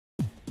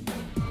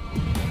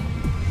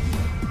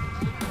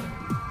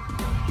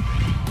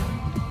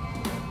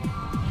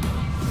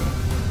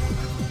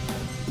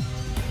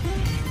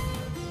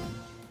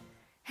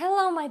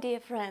Hello my dear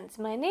friends,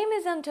 my name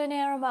is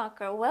Antonia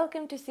Romaker.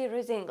 Welcome to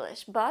Serious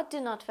English, but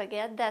do not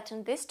forget that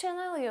on this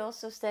channel you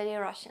also study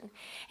Russian.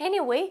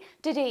 Anyway,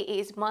 today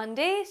is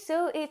Monday,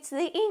 so it's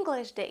the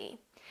English day.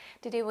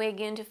 Today we're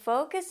going to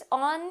focus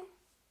on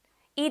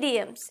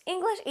idioms,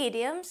 English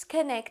idioms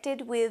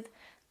connected with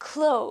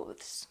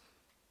clothes.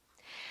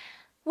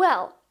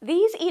 Well,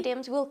 these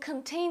idioms will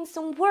contain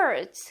some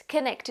words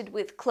connected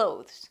with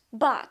clothes,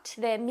 but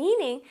their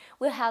meaning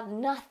will have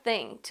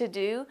nothing to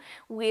do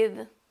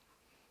with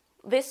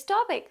this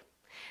topic.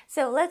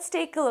 So let's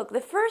take a look. The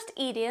first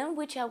idiom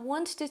which I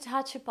want to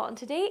touch upon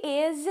today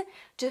is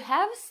to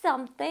have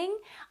something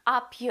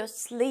up your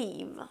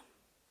sleeve.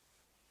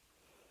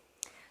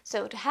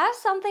 So to have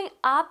something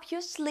up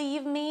your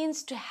sleeve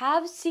means to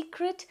have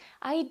secret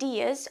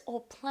ideas or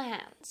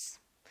plans.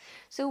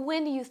 So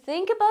when you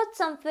think about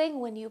something,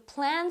 when you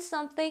plan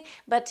something,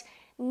 but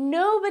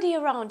nobody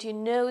around you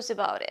knows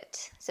about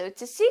it. So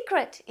it's a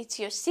secret. It's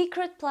your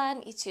secret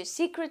plan, it's your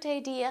secret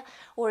idea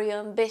or your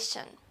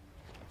ambition.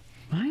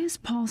 Why is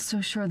Paul so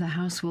sure the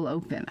house will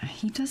open?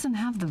 He doesn't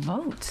have the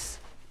votes.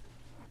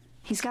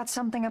 He's got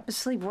something up his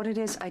sleeve. What it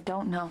is, I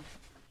don't know.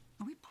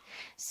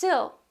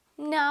 So,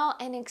 now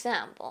an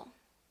example.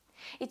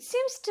 It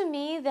seems to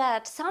me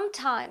that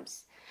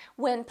sometimes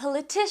when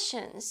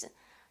politicians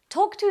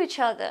talk to each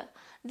other,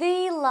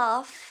 they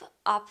laugh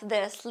up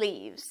their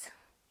sleeves.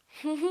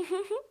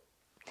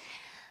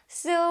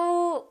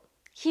 So,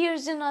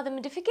 here's another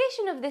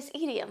modification of this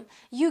idiom.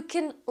 You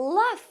can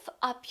laugh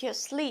up your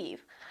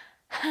sleeve.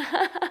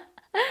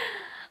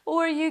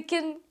 Or you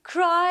can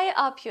cry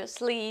up your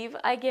sleeve,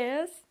 I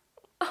guess.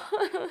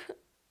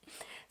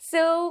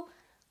 So,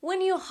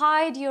 when you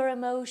hide your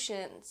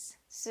emotions,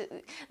 so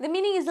the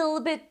meaning is a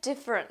little bit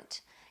different.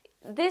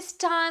 This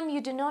time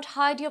you do not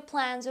hide your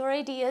plans or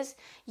ideas,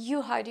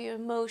 you hide your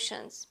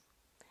emotions.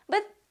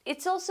 But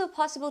it's also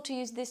possible to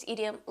use this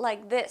idiom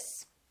like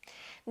this.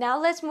 Now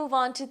let's move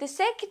on to the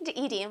second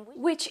idiom,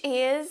 which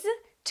is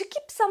to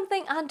keep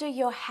something under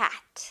your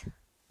hat.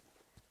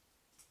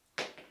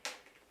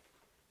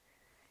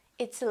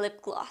 It's a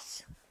lip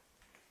gloss.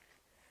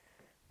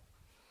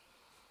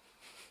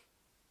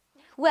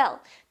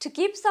 Well, to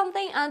keep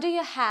something under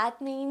your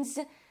hat means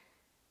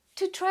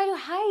to try to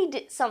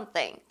hide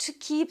something, to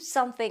keep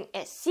something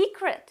a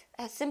secret,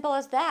 as simple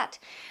as that.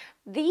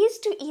 These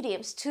two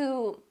idioms,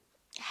 to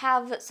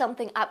have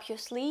something up your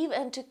sleeve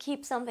and to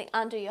keep something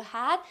under your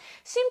hat,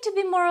 seem to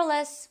be more or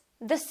less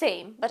the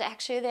same, but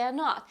actually they are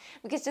not.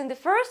 Because in the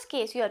first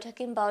case, you are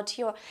talking about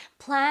your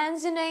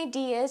plans and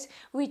ideas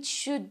which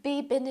should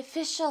be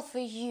beneficial for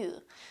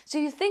you. So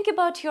you think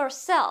about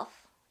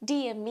yourself,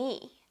 dear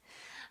me,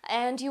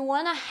 and you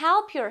want to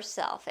help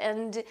yourself.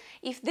 And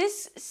if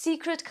this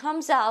secret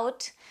comes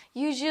out,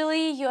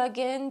 usually you are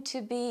going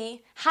to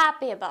be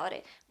happy about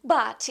it.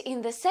 But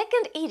in the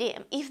second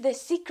idiom, if the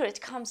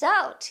secret comes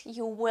out,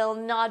 you will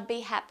not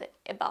be happy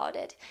about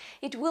it.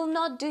 It will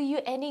not do you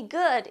any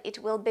good. It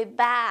will be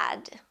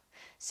bad.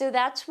 So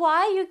that's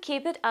why you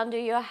keep it under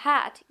your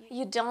hat.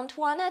 You don't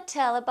want to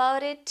tell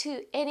about it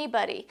to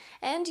anybody,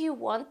 and you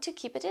want to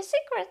keep it a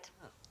secret.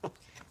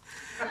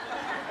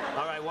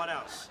 All right, what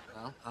else?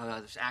 Well,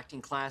 there's acting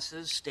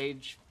classes,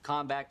 stage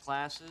combat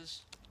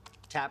classes,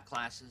 tap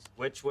classes.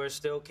 Which we're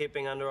still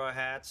keeping under our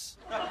hats.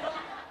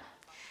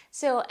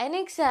 So, an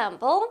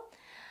example.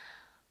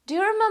 Do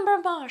you remember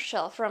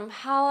Marshall from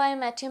How I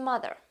Met Your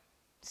Mother?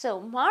 So,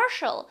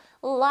 Marshall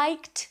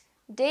liked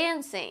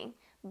dancing,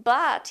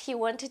 but he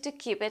wanted to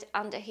keep it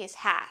under his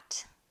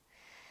hat.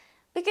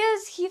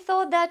 Because he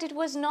thought that it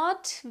was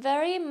not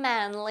very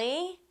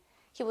manly.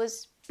 He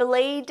was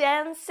belly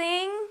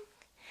dancing.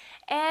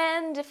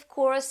 And of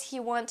course, he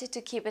wanted to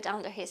keep it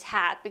under his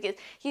hat because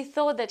he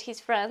thought that his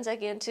friends are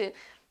going to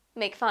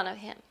make fun of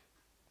him.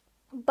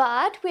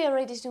 But we are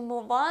ready to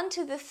move on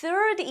to the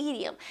third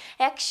idiom.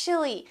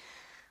 Actually,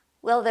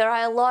 well, there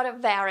are a lot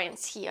of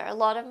variants here, a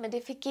lot of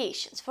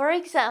modifications. For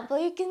example,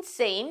 you can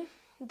say,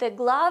 the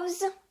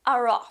gloves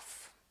are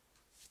off.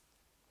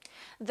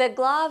 The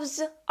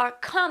gloves are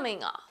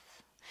coming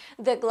off.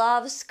 The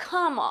gloves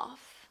come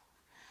off.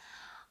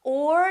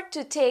 Or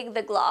to take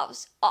the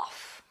gloves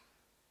off.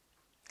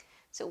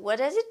 So what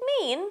does it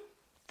mean?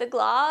 The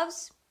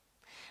gloves?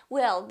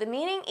 Well, the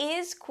meaning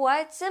is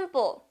quite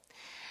simple.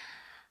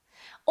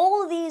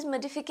 All these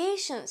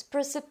modifications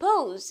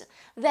presuppose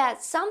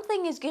that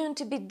something is going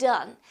to be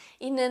done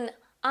in an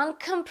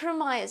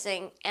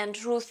uncompromising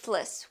and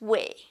ruthless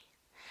way.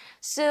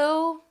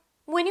 So,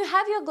 when you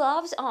have your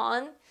gloves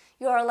on,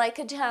 you are like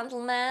a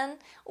gentleman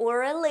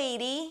or a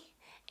lady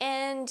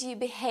and you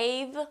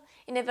behave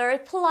in a very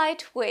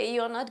polite way.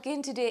 You're not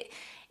going to do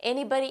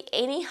anybody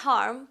any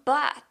harm,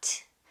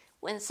 but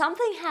when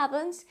something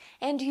happens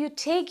and you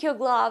take your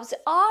gloves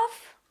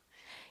off,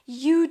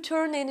 you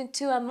turn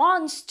into a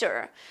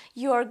monster.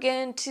 You are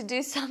going to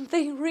do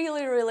something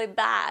really, really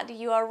bad.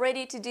 You are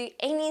ready to do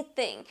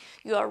anything.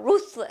 You are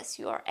ruthless,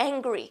 you are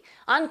angry,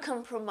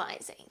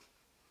 uncompromising.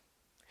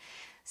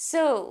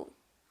 So,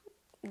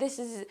 this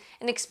is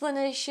an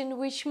explanation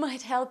which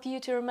might help you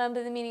to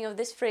remember the meaning of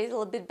this phrase a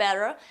little bit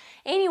better.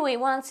 Anyway,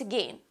 once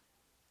again,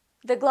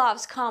 the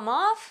gloves come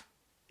off,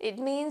 it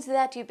means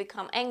that you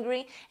become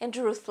angry and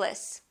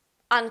ruthless,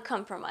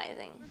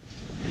 uncompromising.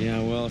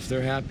 Yeah, well, if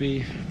they're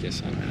happy, I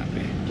guess I'm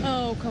happy.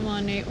 Oh, come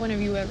on, Nate. When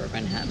have you ever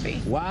been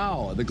happy?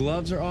 Wow, the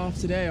gloves are off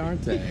today,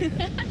 aren't they?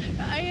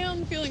 I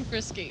am feeling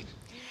frisky.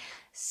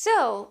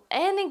 So,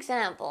 an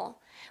example.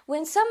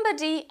 When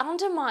somebody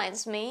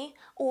undermines me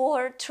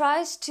or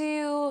tries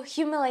to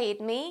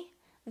humiliate me,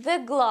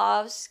 the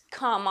gloves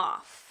come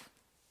off.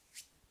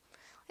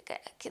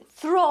 Like I can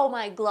throw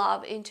my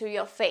glove into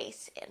your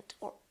face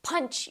or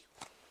punch you.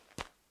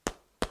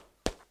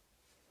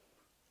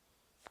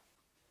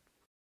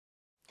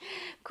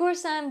 Of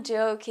course, I'm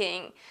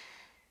joking.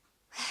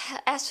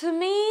 As for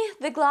me,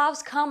 the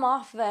gloves come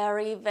off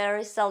very,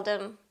 very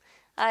seldom.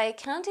 I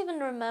can't even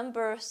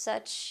remember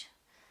such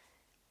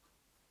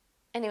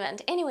an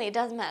event. Anyway, it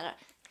doesn't matter.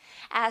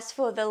 As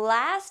for the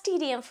last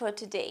idiom for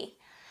today,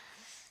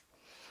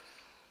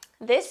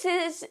 this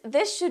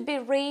should be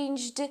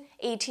ranged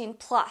 18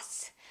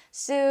 plus.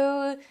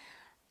 So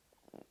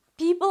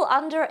people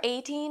under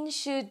 18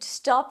 should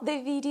stop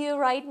the video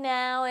right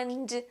now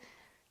and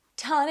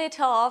turn it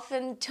off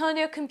and turn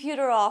your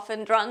computer off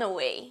and run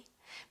away.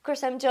 Of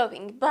course, I'm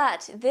joking,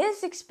 but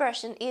this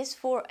expression is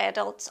for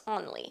adults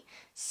only.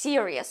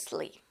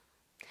 Seriously.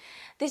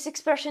 This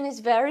expression is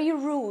very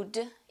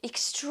rude,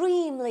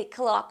 extremely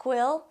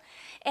colloquial,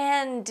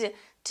 and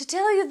to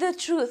tell you the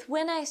truth,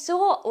 when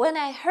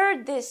I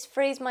heard this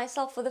phrase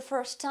myself for the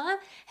first time,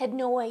 I had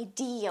no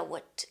idea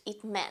what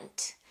it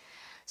meant.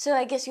 So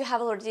I guess you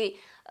have already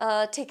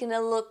taken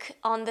a look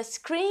on the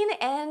screen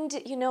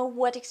and you know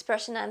what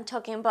expression I'm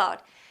talking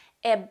about.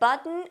 A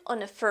button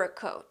on a fur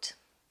coat.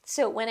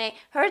 So when I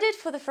heard it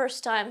for the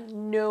first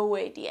time, no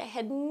idea. I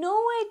had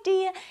no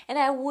idea and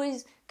I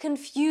was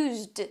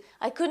confused.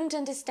 I couldn't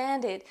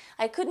understand it.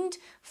 I couldn't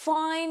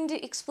find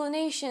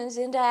explanations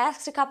and I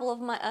asked a couple of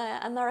my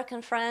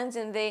American friends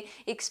and they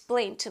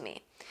explained to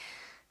me.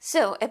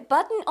 So a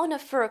button on a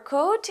fur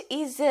coat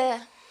is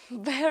a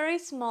very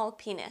small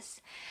penis,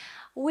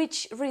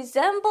 which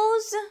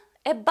resembles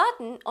a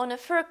button on a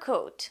fur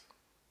coat.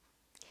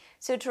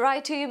 So try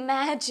to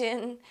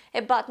imagine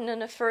a button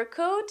on a fur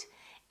coat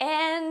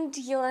and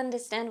you'll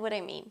understand what I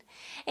mean.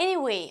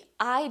 Anyway,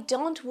 I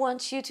don't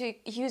want you to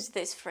use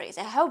this phrase.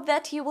 I hope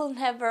that you will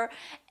never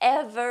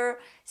ever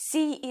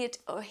see it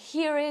or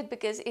hear it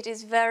because it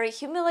is very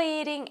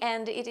humiliating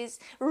and it is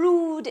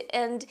rude,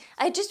 and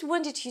I just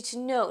wanted you to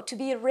know, to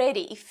be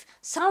ready if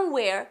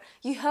somewhere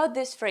you heard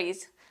this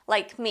phrase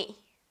like me.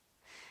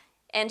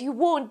 And you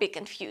won't be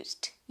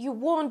confused, you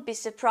won't be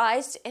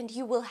surprised, and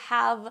you will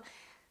have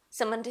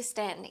some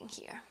understanding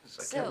here.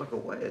 I can't look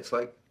away. It's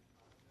like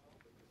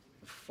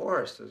the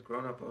forest has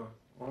grown up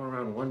all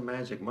around one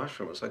magic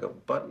mushroom. It's like a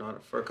button on a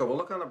fur coat. Well,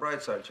 look on the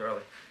bright side,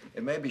 Charlie.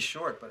 It may be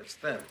short, but it's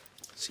thin.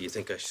 So you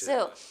think I should...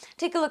 So,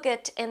 take a look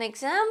at an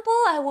example.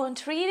 I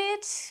won't read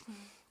it.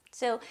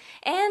 So,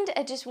 and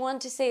I just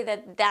want to say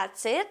that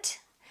that's it.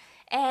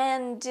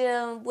 And,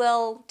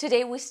 well,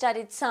 today we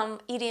studied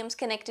some idioms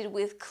connected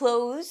with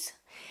clothes.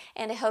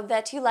 And I hope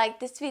that you liked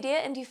this video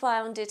and you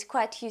found it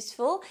quite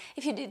useful.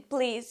 If you did,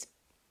 please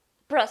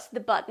press the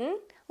button,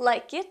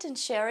 like it and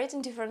share it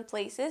in different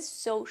places,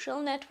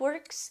 social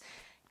networks.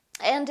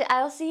 And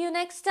I'll see you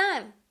next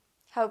time.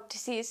 Hope to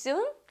see you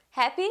soon.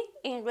 Happy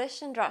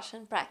English and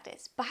Russian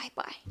practice.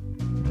 Bye-bye.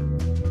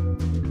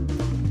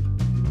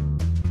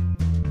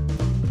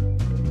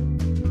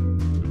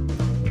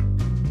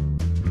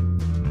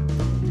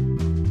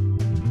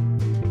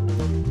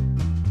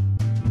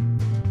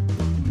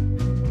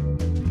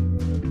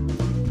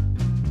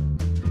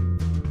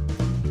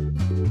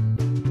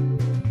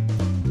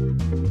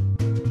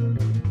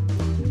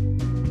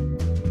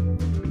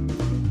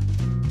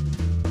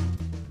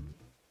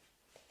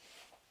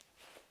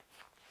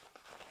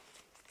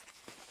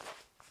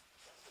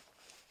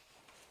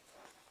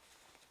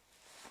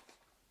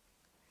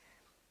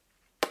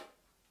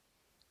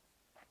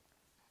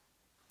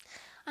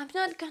 I'm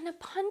not gonna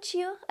punch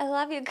you. I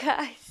love you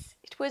guys.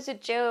 It was a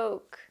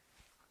joke.